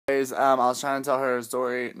anyways, I was trying to tell her a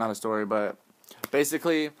story. Not a story, but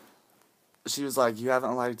basically, she was like, you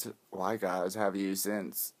haven't liked white guys, have you,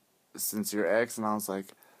 since your ex? And I was like,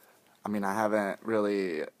 I mean, I haven't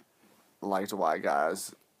really liked white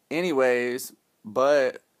guys. Anyways,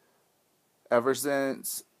 but ever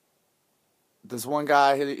since this one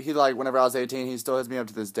guy, he like, whenever I was 18, he still hits me up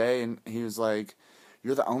to this day, and he was like,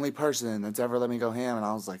 you're the only person that's ever let me go ham. And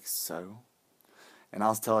I was like, so? And I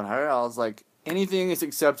was telling her, I was like, anything is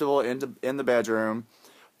acceptable in the bedroom.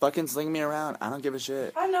 Fucking sling me around. I don't give a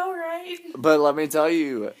shit. I know, right? But let me tell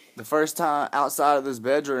you, the first time outside of this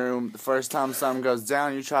bedroom, the first time something goes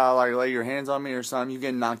down, you try to like lay your hands on me or something, you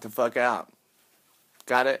get knocked the fuck out.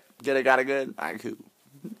 Got it? Get it? Got it good? Alright, cool.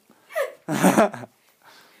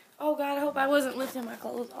 Oh, God, I hope I wasn't lifting my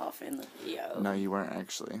clothes off in the video. No, you weren't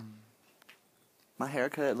actually. My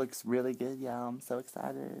haircut looks really good, y'all. I'm so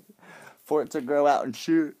excited for it to grow out and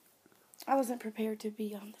shoot. I wasn't prepared to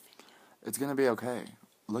be on the video. It's gonna be okay.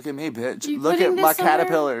 Look at me, bitch. You Look at putting my this somewhere?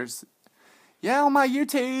 caterpillars. Yeah, on my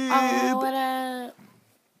YouTube. Oh, what up?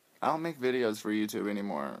 I don't make videos for YouTube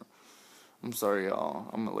anymore. I'm sorry, y'all.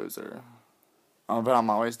 I'm a loser. But I'm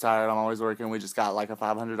always tired. I'm always working. We just got like a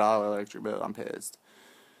 $500 electric bill. I'm pissed.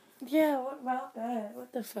 Yeah, what about that?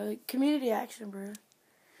 What the fuck? Community action, bro.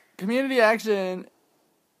 Community action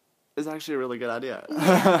is actually a really good idea.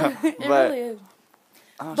 It really is.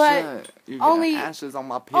 Oh, But shit. You only- got ashes on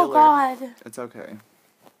my pillar. Oh, God. It's okay.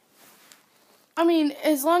 I mean,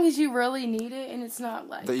 as long as you really need it and it's not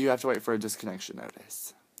like... That you have to wait for a disconnection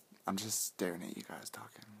notice. I'm just staring at you guys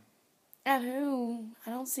talking. At who?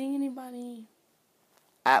 I don't see anybody.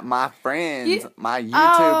 At my friends. My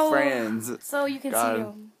YouTube friends. So you can God. see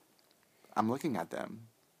them. I'm looking at them.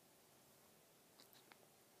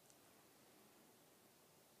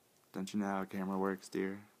 Don't you know how a camera works,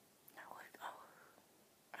 dear? No,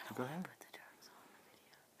 I don't Go want ahead. to put the drugs on the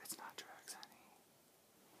video. It's not drugs,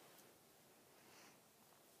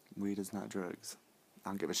 honey. Weed is not drugs. I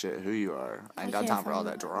don't give a shit who you are. I ain't got can't time for all find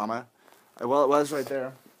that it. drama. Well, it was right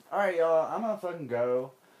there. Alright, y'all. I'm gonna fucking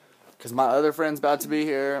go. Because my other friend's about to be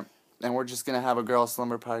here. And we're just gonna have a girl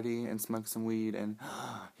slumber party and smoke some weed. And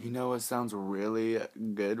you know what sounds really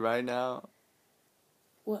good right now?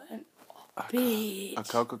 What? Bitch. A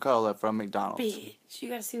Coca-Cola from McDonald's. Bitch. You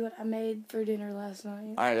gotta see what I made for dinner last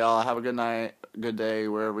night. Alright, y'all. Have a good night. Good day,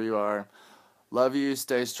 wherever you are. Love you.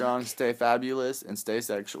 Stay strong. Stay fabulous. And stay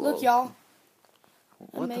sexual. Look, y'all.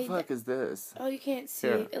 What the fuck is this? Oh, you can't see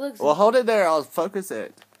Here. it. It looks... Well, hold it there. I'll focus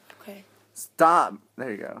it. Okay. Stop. There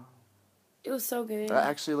you go. It was so good. That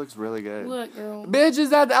actually looks really good. Look, girl. Bitch, is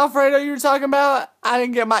that the Alfredo you were talking about? I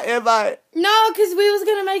didn't get my invite. No, because we was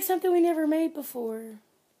going to make something we never made before.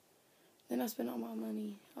 Then I spent all my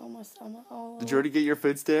money. All Did you already get your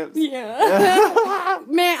food stamps? Yeah.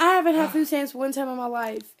 Man, I haven't had food stamps one time in my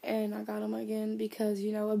life. And I got them again because,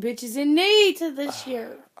 you know, a bitch is in need to this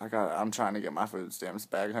year. I'm trying to get my food stamps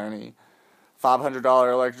back, honey.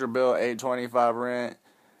 $500 electric bill, $825 rent.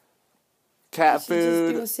 Cat You should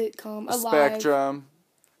food. just do a sitcom, a Spectrum.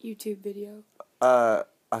 live YouTube video. I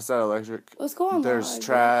said electric. Let's go on There's live.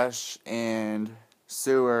 trash and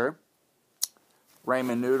sewer.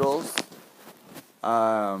 Ramen noodles.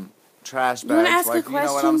 Trash You wanna bags. ask a Like, you know what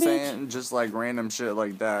question, I'm bitch? saying? Just like random shit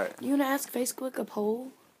like that. You want to ask Facebook a poll?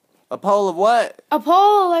 A poll of what? A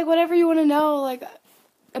poll, like whatever you want to know, like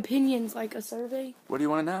opinions, like a survey. What do you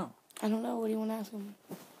want to know? I don't know. What do you want to ask them?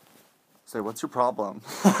 Say, what's your problem?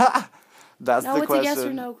 That's No, the it's question. a yes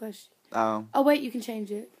or no question. Oh. Oh, wait, you can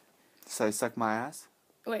change it. Say, suck my ass?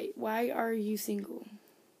 Wait, why are you single?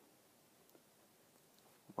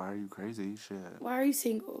 Why are you crazy? Shit. Why are you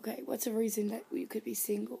single? Okay, what's a reason that you could be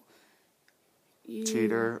single? You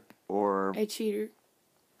Cheater or A cheater.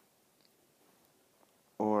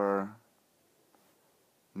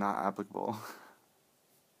 not applicable.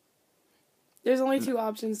 There's only two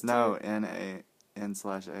options. No, N/A.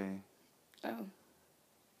 Oh.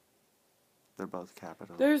 They're both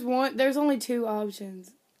capital. There's only two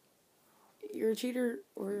options. You're a cheater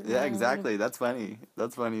or... Yeah, exactly. That's funny.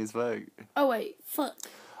 That's funny as fuck. Oh, wait. Fuck.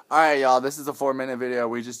 Alright, y'all. This is a 4-minute video.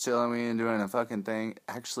 We just chilling. We ain't doing a fucking thing.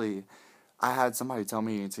 Actually, I had somebody tell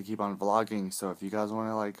me to keep on vlogging. So if you guys want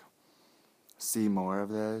to, like, see more of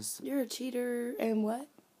this. You're a cheater and what?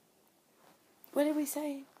 What did we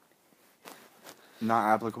say?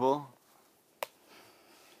 Not applicable.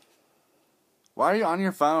 Why are you on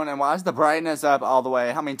your phone and why is the brightness up all the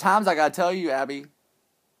way? How many times I gotta tell you, Abby?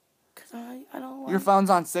 Because I don't Your phone's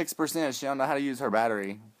on 6%. She don't know how to use her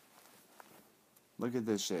battery. Look at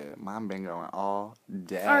this shit. Mine been going all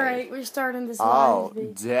day. Alright, we're starting this All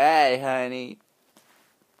live, bitch. day, honey.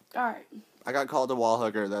 Alright. I got called a wall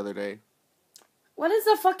hooker the other day. What is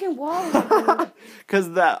a fucking wall?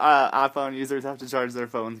 Because the iPhone users have to charge their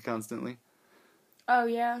phones constantly. Oh,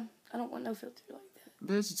 yeah. I don't want no filter like that.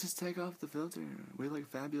 Bitch, just take off the filter. We look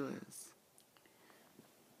fabulous.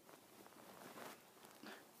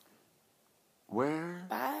 Where?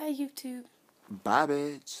 Bye, YouTube. Bye,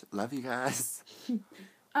 bitch. Love you guys.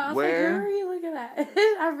 I was Where? like, hurry, look at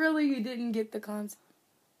that. I really didn't get the concept.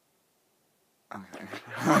 Okay.